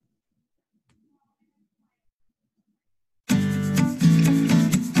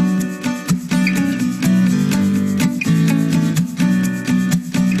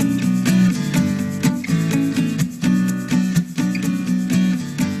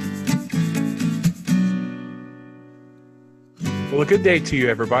Well, a good day to you,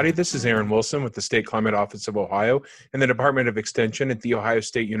 everybody. This is Aaron Wilson with the State Climate Office of Ohio and the Department of Extension at The Ohio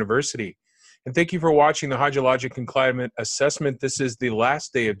State University. And thank you for watching the Hydrologic and Climate Assessment. This is the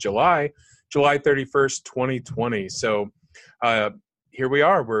last day of July, July 31st, 2020. So here we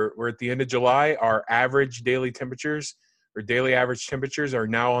are. We're at the end of July. Our average daily temperatures or daily average temperatures are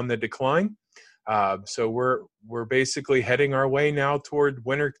now on the decline. So we're basically heading our way now toward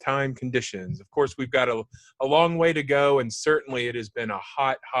wintertime conditions. Of course, we've got a long way to go, and certainly it has been a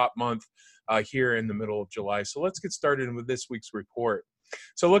hot month here in the middle of July. So let's get started with this week's report.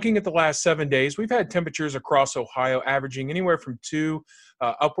 So looking at the last 7 days, we've had temperatures across Ohio averaging anywhere from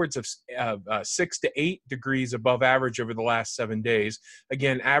upwards of 6 to 8 degrees above average over the last 7 days.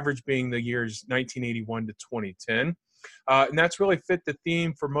 Again, average being the years 1981 to 2010. And that's really fit the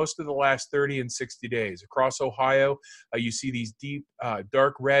theme for most of the last 30 and 60 days. Across Ohio, you see these deep,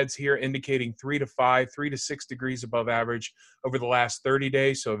 dark reds here indicating 3 to 6 degrees above average over the last 30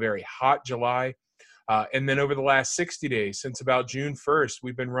 days, so a very hot July. And then over the last 60 days, since about June 1st,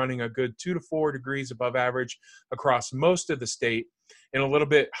 we've been running a good 2 to 4 degrees above average across most of the state and a little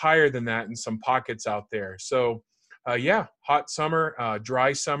bit higher than that in some pockets out there. So hot summer,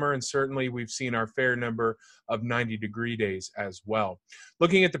 dry summer, and certainly we've seen our fair number of 90-degree days as well.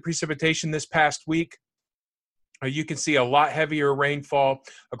 Looking at the precipitation this past week, you can see a lot heavier rainfall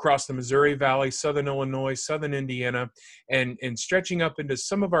across the Missouri Valley, southern Illinois, southern Indiana, and stretching up into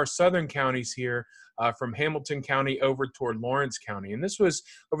some of our southern counties here from Hamilton County over toward Lawrence County. And this was,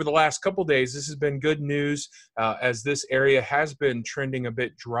 over the last couple days, this has been good news as this area has been trending a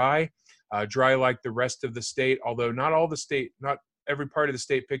bit dry. Dry like the rest of the state, although not every part of the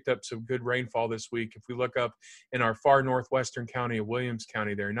state picked up some good rainfall this week. If we look up in our far northwestern county of Williams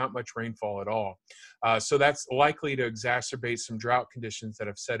County, there not much rainfall at all. So that's likely to exacerbate some drought conditions that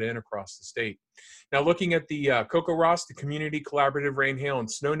have set in across the state. Now, looking at the CoCoRaHS, the Community Collaborative Rain, Hail, and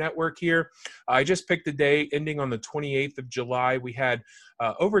Snow Network here, I just picked a day ending on the 28th of July. We had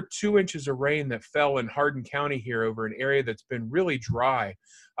over 2 inches of rain that fell in Hardin County here over an area that's been really dry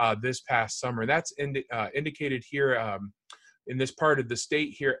this past summer. That's indicated here in this part of the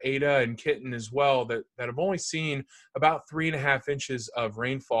state here, Ada and Kitten as well, that have only seen about 3.5 inches of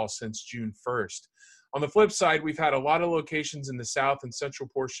rainfall since June 1st. On the flip side, we've had a lot of locations in the south and central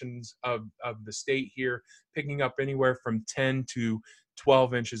portions of the state here picking up anywhere from 10 to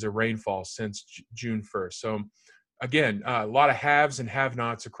 12 inches of rainfall since June 1st. So again, a lot of haves and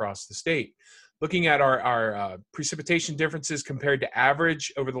have-nots across the state. Looking at our precipitation differences compared to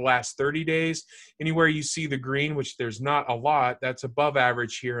average over the last 30 days, anywhere you see the green, which there's not a lot, that's above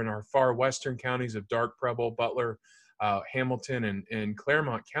average here in our far western counties of Dark Preble, Butler, Hamilton, and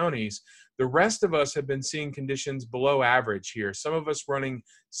Claremont counties. The rest of us have been seeing conditions below average here. Some of us running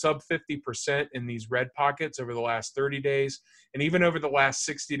sub 50% in these red pockets over the last 30 days. And even over the last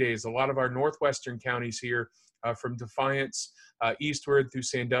 60 days, a lot of our northwestern counties here from Defiance eastward through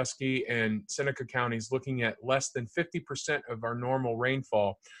Sandusky and Seneca counties looking at less than 50% of our normal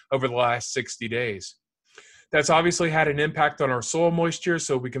rainfall over the last 60 days. That's obviously had an impact on our soil moisture,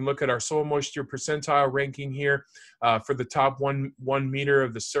 so we can look at our soil moisture percentile ranking here for the top one meter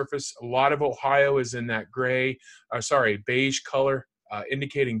of the surface. A lot of Ohio is in that beige color,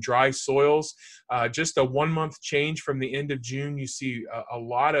 indicating dry soils. Just a 1 month change from the end of June, you see a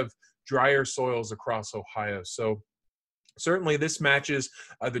lot of drier soils across Ohio. So certainly this matches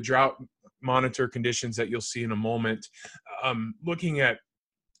the drought monitor conditions that you'll see in a moment. Looking at,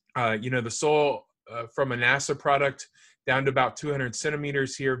 the soil from a NASA product down to about 200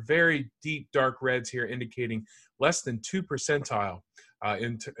 centimeters here, very deep dark reds here indicating less than 2 percentile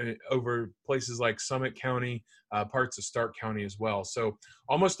over places like Summit County, parts of Stark County as well. So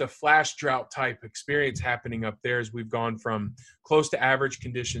almost a flash drought type experience happening up there as we've gone from close to average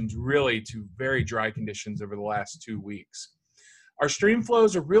conditions really to very dry conditions over the last 2 weeks. Our stream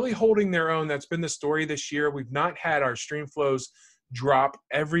flows are really holding their own. That's been the story this year. We've not had our stream flows drop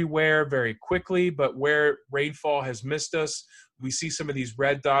everywhere very quickly, but where rainfall has missed us, we see some of these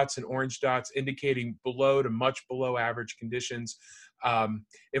red dots and orange dots indicating below to much below average conditions.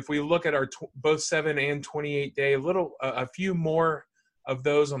 If we look at our both 7 and 28 day, a few more of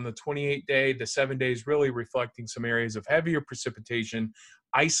those on the 28 day, the 7 days really reflecting some areas of heavier precipitation,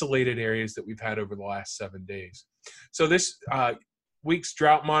 isolated areas that we've had over the last 7 days. So this week's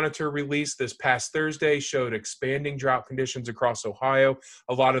drought monitor release this past Thursday showed expanding drought conditions across Ohio,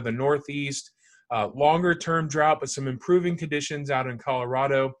 a lot of the Northeast, longer term drought, but some improving conditions out in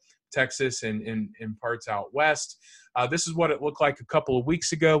Colorado, Texas, and in parts out west. This is what it looked like a couple of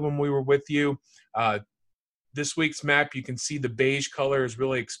weeks ago when we were with you. this week's map, you can see the beige color is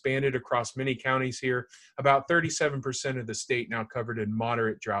really expanded across many counties here. About 37% of the state now covered in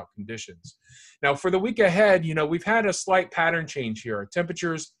moderate drought conditions. Now, for the week ahead, we've had a slight pattern change here. Our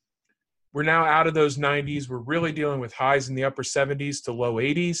temperatures, we're now out of those 90s. We're really dealing with highs in the upper 70s to low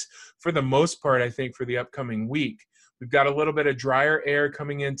 80s for the most part, I think, for the upcoming week. We've got a little bit of drier air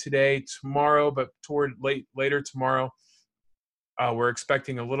coming in today, tomorrow, but toward later tomorrow. We're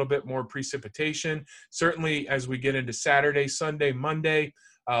expecting a little bit more precipitation. Certainly as we get into Saturday, Sunday, Monday,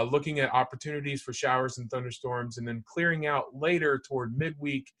 looking at opportunities for showers and thunderstorms, and then clearing out later toward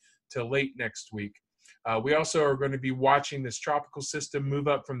midweek to late next week. We also are going to be watching this tropical system move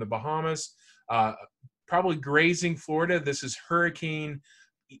up from the Bahamas, probably grazing Florida. This is Hurricane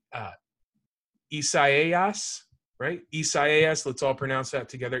Isaias, right? Isaias, let's all pronounce that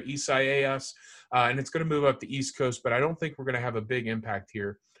together, Isaias. And it's going to move up the East Coast, but I don't think we're going to have a big impact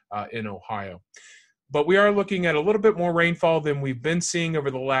here in Ohio. But we are looking at a little bit more rainfall than we've been seeing over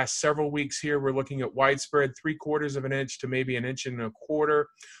the last several weeks here. We're looking at widespread 3/4 of an inch to maybe 1.25 inches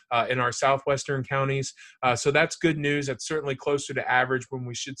in our southwestern counties. So that's good news. That's certainly closer to average when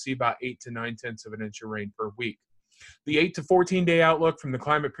we should see about 8 to 9/10 of an inch of rain per week. The 8 to 14-day outlook from the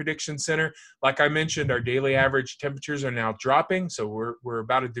Climate Prediction Center, like I mentioned, our daily average temperatures are now dropping, so we're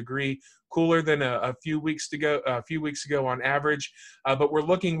about a degree cooler than a few weeks ago on average. But we're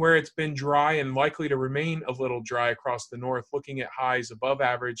looking where it's been dry and likely to remain a little dry across the north, looking at highs above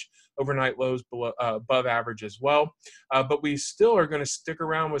average, overnight lows above average as well. But we still are going to stick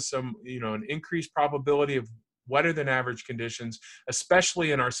around with some, an increased probability of wetter than average conditions,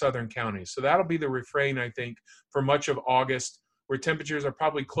 especially in our southern counties. So that'll be the refrain, I think, for much of August, where temperatures are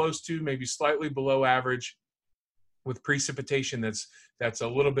probably close to, maybe slightly below average, with precipitation that's a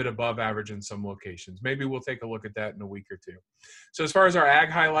little bit above average in some locations. Maybe we'll take a look at that in a week or two. So as far as our ag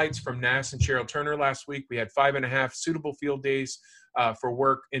highlights from Nass and Cheryl Turner last week, we had 5.5 suitable field days for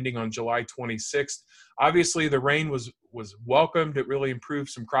work ending on July 26th. Obviously, the rain was welcomed. It really improved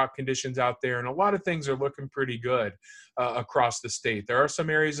some crop conditions out there, and a lot of things are looking pretty good across the state. There are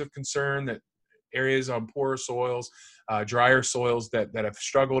some areas of concern, that areas on poorer soils, drier soils that have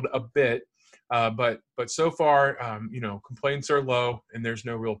struggled a bit. But so far, complaints are low, and there's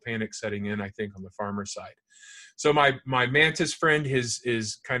no real panic setting in, I think, on the farmer side. So my Mantis friend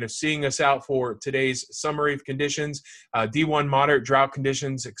is kind of seeing us out for today's summary of conditions. D1 moderate drought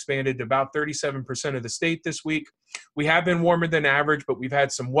conditions expanded to about 37% of the state this week. We have been warmer than average, but we've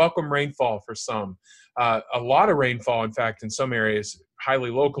had some welcome rainfall for some. A lot of rainfall, in fact, in some areas,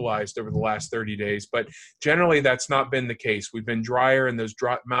 highly localized over the last 30 days. But generally, that's not been the case. We've been drier, and those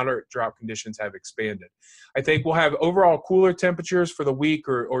moderate drought conditions have expanded. I think we'll have overall cooler temperatures for the week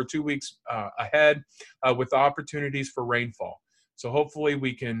or 2 weeks ahead with opportunities for rainfall. So hopefully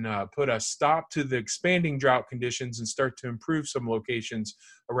we can put a stop to the expanding drought conditions and start to improve some locations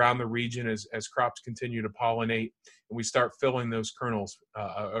around the region as crops continue to pollinate and we start filling those kernels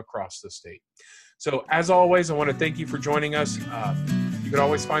across the state. So as always, I want to thank you for joining us. You can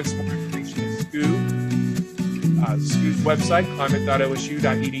always find some more information at SCOO's website,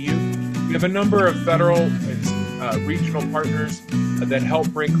 climate.lsu.edu. We have a number of federal and regional partners that help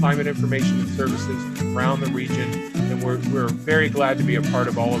bring climate information and services around the region, and we're very glad to be a part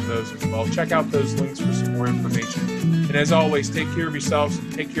of all of those as well. Check out those links for some more information. And as always, take care of yourselves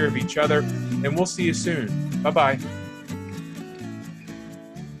and take care of each other, and we'll see you soon. Bye-bye.